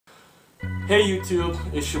Hey YouTube,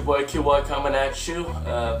 it's your boy GoodWood coming at you.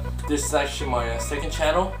 This is actually my second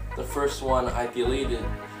channel. The first one I deleted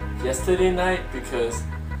yesterday night because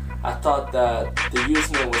I thought that the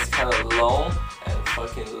username was kind of long and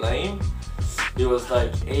fucking lame. It was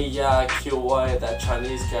like, hey yeah, GoodWood, that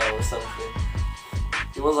Chinese guy or something.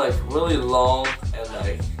 It was like really long and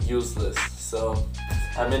like useless. So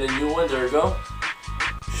I made a new one, there you go.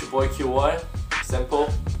 It's your boy GoodWood, simple.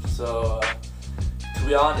 So to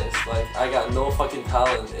be honest, like I got no fucking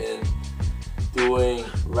talent in doing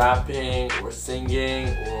rapping or singing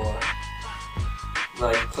or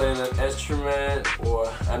like playing an instrument,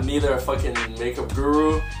 or I'm neither a fucking makeup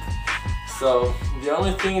guru. So the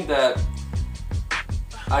only thing that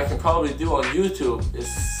I can probably do on YouTube is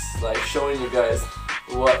like showing you guys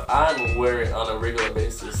what I'm wearing on a regular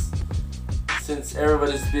basis. Since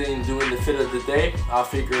everybody's been doing the fit of the day, I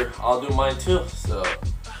figure I'll do mine too. So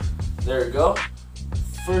there you go.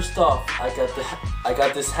 First off, I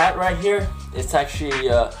got this hat right here. It's actually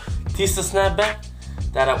a Tisa snapback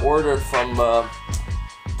that I ordered from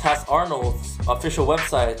Taz Arnold's official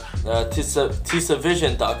website,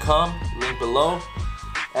 tisavision.com, link below.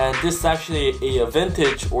 And this is actually a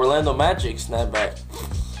vintage Orlando Magic snapback.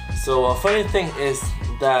 So a funny thing is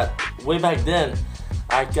that way back then,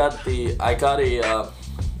 I got a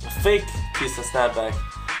fake Tisa snapback.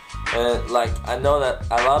 And like I know that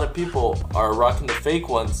a lot of people are rocking the fake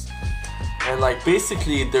ones, and like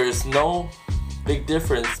basically there's no big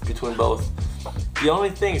difference between both. The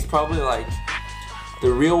only thing is probably like the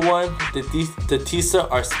real one, the Tisa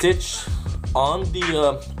are stitched on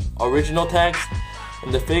the original tags,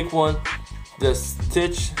 and the fake one, the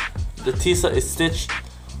Tisa is stitched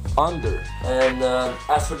under. And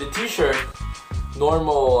as for the t-shirt,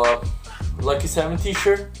 normal Lucky 7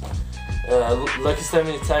 t-shirt. Lucky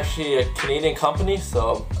 7 is actually a Canadian company,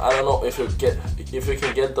 so I don't know if you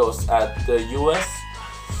can get those at the US.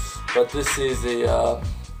 But this is a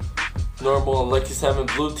normal Lucky 7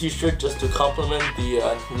 blue t-shirt just to complement the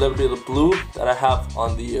little bit of blue that I have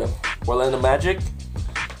on the Orlando Magic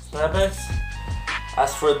snapbacks.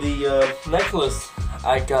 As for the necklace,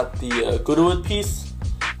 I got the GoodWood piece,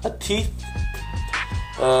 a teeth.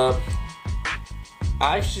 I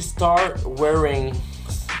actually start wearing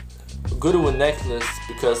GoodWood necklace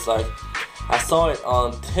because like I saw it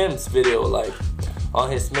on Tim's video, like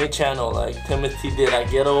on his main channel, like Timothy de la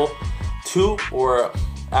Ghetto 2, or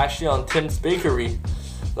actually on Tim's Bakery.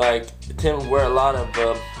 Like Tim wear a lot of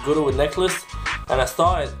GoodWood necklace, and I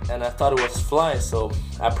saw it and I thought it was fly, so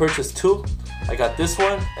I purchased two. I got this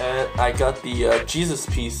one and I got the Jesus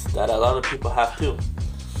piece that a lot of people have too.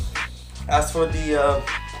 As for the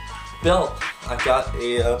belt, I got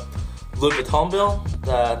a Louis Vuitton belt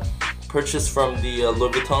that purchased from the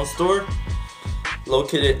Louis Vuitton store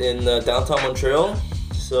located in downtown Montreal.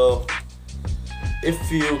 So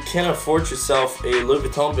if you can't afford yourself a Louis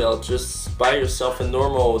Vuitton belt, just buy yourself a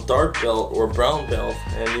normal dark belt or brown belt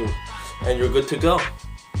and you're good to go.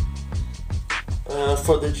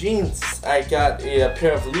 For the jeans, I got a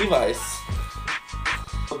pair of Levi's.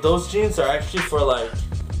 Those jeans are actually for like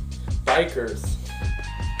bikers.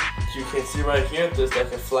 As you can see right here, there's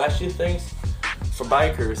like a flashy things for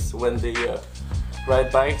bikers when they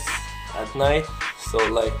ride bikes at night, so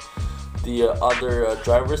like the other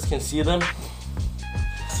drivers can see them.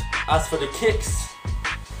 As for the kicks,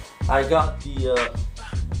 I got the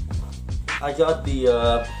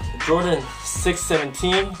Jordan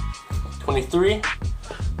 617 23.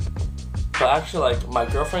 But actually, like my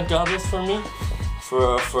girlfriend got this for me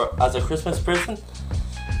for as a Christmas present.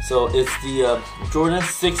 So it's the Jordan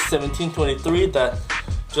 617 23 that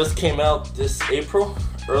just came out this April,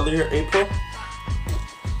 earlier April,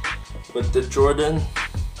 with the Jordan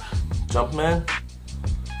Jumpman.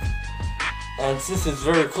 And this is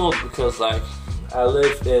very cool because like I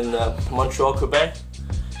live in Montreal, Quebec.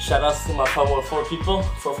 Shout out to my 514 people,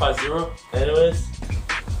 450. Anyways,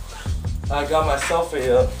 I got myself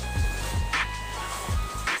a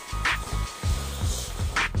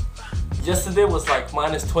yesterday was like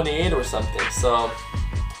minus 28 or something, so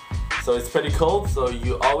it's pretty cold, so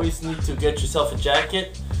you always need to get yourself a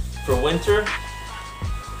jacket for winter.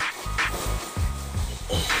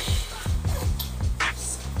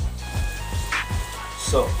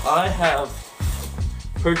 So I have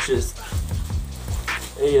purchased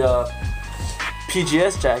a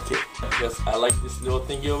PGS jacket because I like this little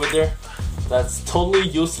thingy over there that's totally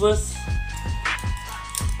useless.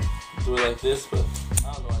 Do it like this, but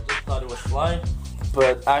I don't know, I just thought it was fly.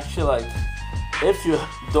 But actually, like, if you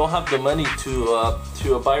don't have the money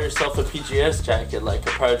to buy yourself a PGS jacket, like a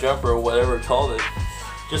Parajumper or whatever call it,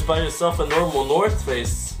 just buy yourself a normal North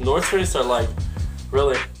Face. North Face are like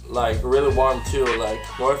really like really warm too, like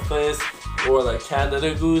North Face or like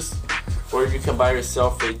Canada Goose, or you can buy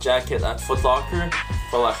yourself a jacket at Foot Locker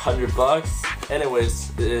for like $100.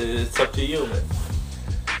 Anyways, it's up to you, man.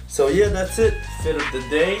 So yeah, that's it. Fit of the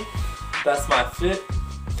day. That's my fit.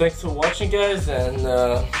 Thanks for watching, guys, and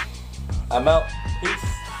I'm out. Peace.